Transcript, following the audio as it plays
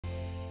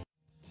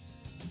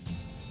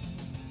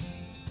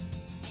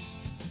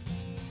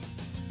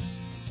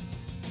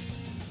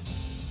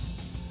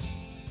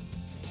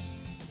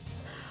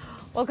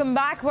Welcome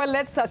back. Well,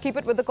 let's keep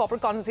it with the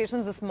corporate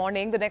conversations this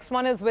morning. The next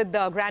one is with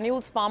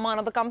Granules Pharma.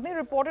 Another company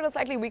reported a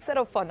slightly weak set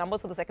of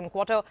numbers for the second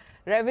quarter.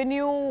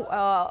 Revenue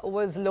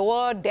was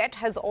lower. Debt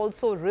has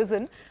also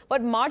risen.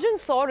 But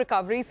margins saw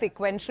recovery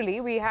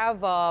sequentially. We have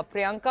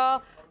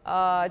Priyanka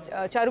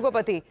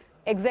Chigurupati,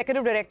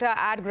 Executive Director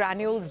at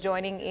Granules,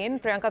 joining in.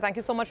 Priyanka, thank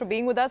you so much for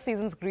being with us.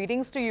 Season's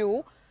greetings to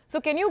you. So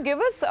can you give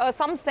us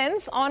some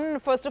sense on,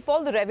 first of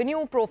all, the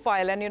revenue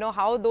profile and,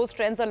 how those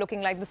trends are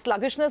looking like? The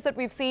sluggishness that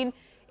we've seen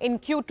in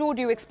Q2,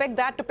 do you expect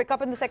that to pick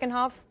up in the second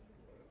half?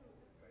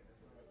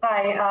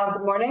 Hi,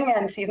 good morning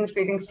and season's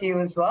greetings to you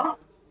as well.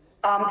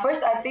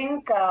 First, I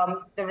think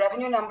the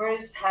revenue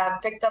numbers have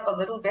picked up a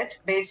little bit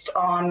based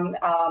on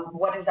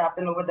what has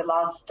happened over the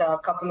last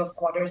couple of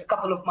quarters,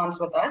 couple of months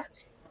with us.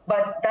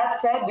 But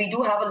that said, we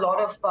do have a lot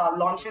of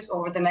launches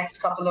over the next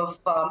couple of,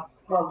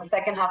 the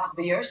second half of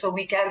the year. So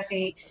we can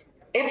see,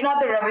 if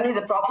not the revenue,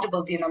 the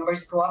profitability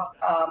numbers go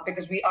up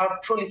because we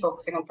are truly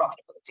focusing on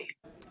profitability.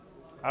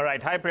 All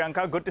right. Hi,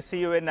 Priyanka. Good to see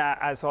you in,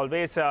 as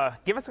always.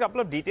 Give us a couple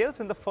of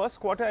details. In the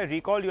first quarter, I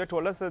recall you had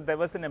told us that there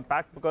was an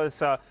impact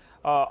because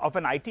of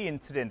an IT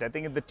incident. I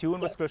think the tune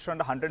was close to around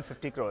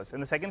 150 crores. In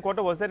the second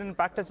quarter, was there an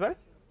impact as well?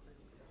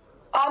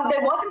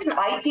 There wasn't an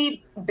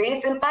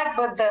IT-based impact,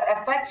 but the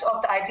effects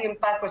of the IT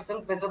impact were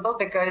still visible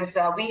because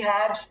we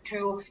had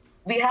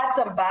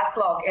some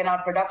backlog in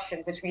our production,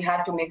 which we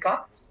had to make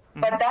up.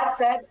 But that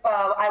said,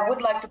 I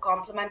would like to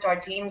compliment our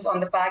teams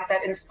on the fact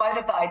that in spite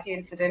of the IT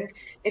incident,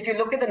 if you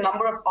look at the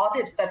number of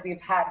audits that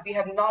we've had, we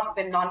have not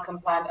been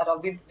non-compliant at all.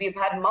 We've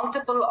had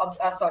multiple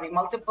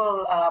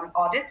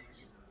audits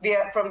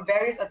from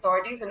various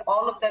authorities, and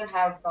all of them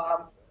have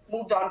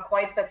moved on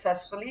quite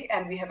successfully,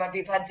 and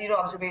we've had zero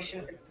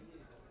observations in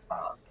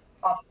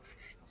audits.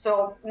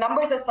 So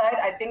numbers aside,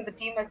 I think the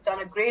team has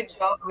done a great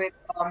job with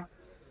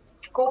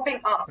coping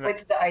up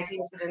with the IT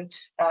incident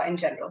in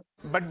general.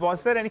 But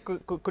was there any,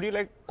 could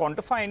you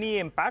quantify any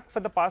impact for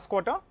the past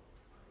quarter?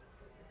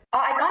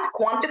 I can't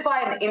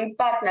quantify an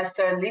impact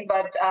necessarily,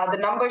 but the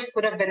numbers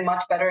could have been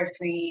much better if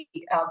we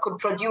could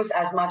produce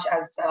as much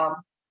as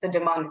the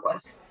demand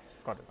was.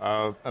 Got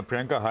it.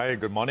 Priyanka, hi,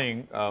 good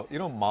morning.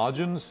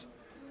 Margins,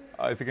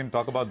 if you can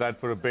talk about that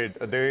for a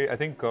bit, they, I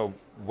think,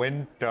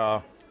 went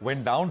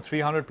down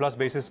 300 plus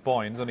basis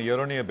points on a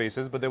year-on-year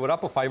basis, but they were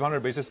up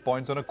 500 basis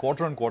points on a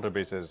quarter-on-quarter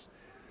basis.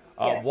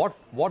 Yes.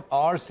 What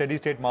are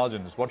steady-state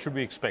margins? What should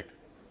we expect?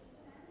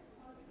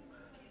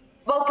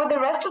 Well, for the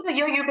rest of the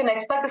year, you can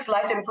expect a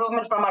slight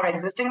improvement from our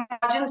existing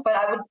margins, but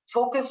I would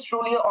focus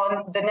truly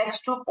on the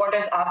next 2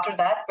 quarters after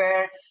that,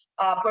 where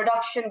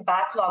production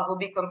backlog will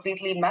be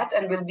completely met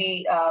and we'll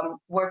be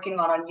working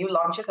on our new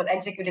launches and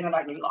executing on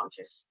our new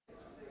launches.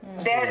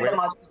 There, the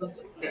margins will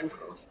simply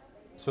improve.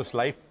 So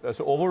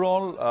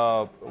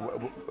overall,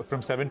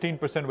 from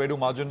 17%, where do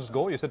margins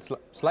go? You said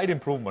slight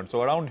improvement,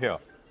 so around here.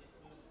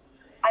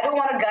 I don't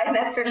want to guide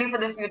necessarily for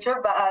the future,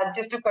 but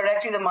just to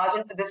correct you, the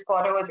margin for this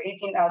quarter was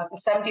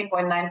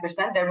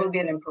 17.9%. There will be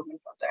an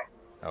improvement from there.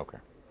 Okay.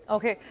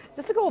 Okay,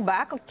 just to go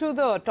back to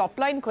the top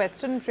line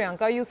question,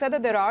 Priyanka, you said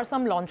that there are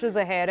some launches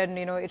ahead and,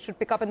 it should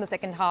pick up in the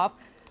second half.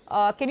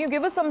 Can you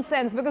give us some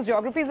sense? Because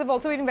geographies have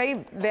also been very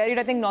varied.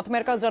 I think North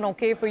America has done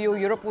okay for you.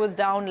 Europe was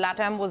down,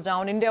 LATAM was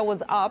down, India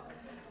was up.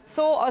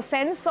 So a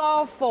sense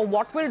of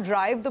what will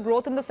drive the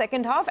growth in the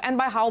second half and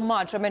by how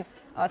much? I mean,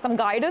 some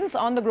guidance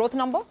on the growth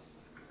number?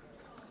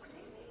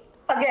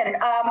 Again,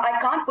 I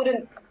can't put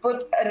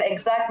an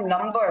exact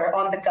number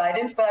on the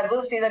guidance, but I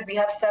will say that we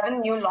have 7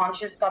 new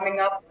launches coming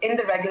up in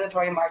the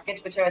regulatory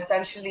markets, which are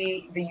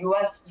essentially the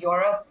US,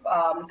 Europe,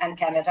 and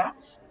Canada,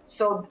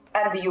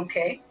 and the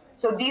UK.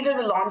 So these are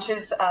the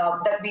launches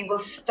that we will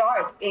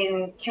start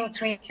in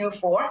Q3,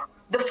 Q4,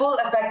 the full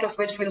effect of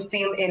which we'll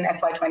feel in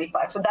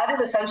FY25. So that is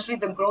essentially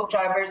the growth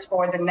drivers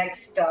for the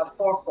next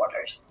 4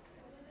 quarters.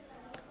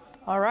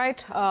 All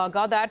right.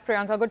 Got that.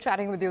 Priyanka, good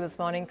chatting with you this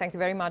morning. Thank you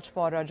very much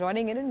for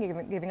joining in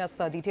and giving us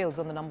details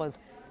on the numbers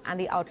and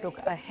the outlook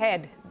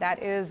ahead.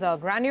 That is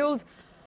Granules.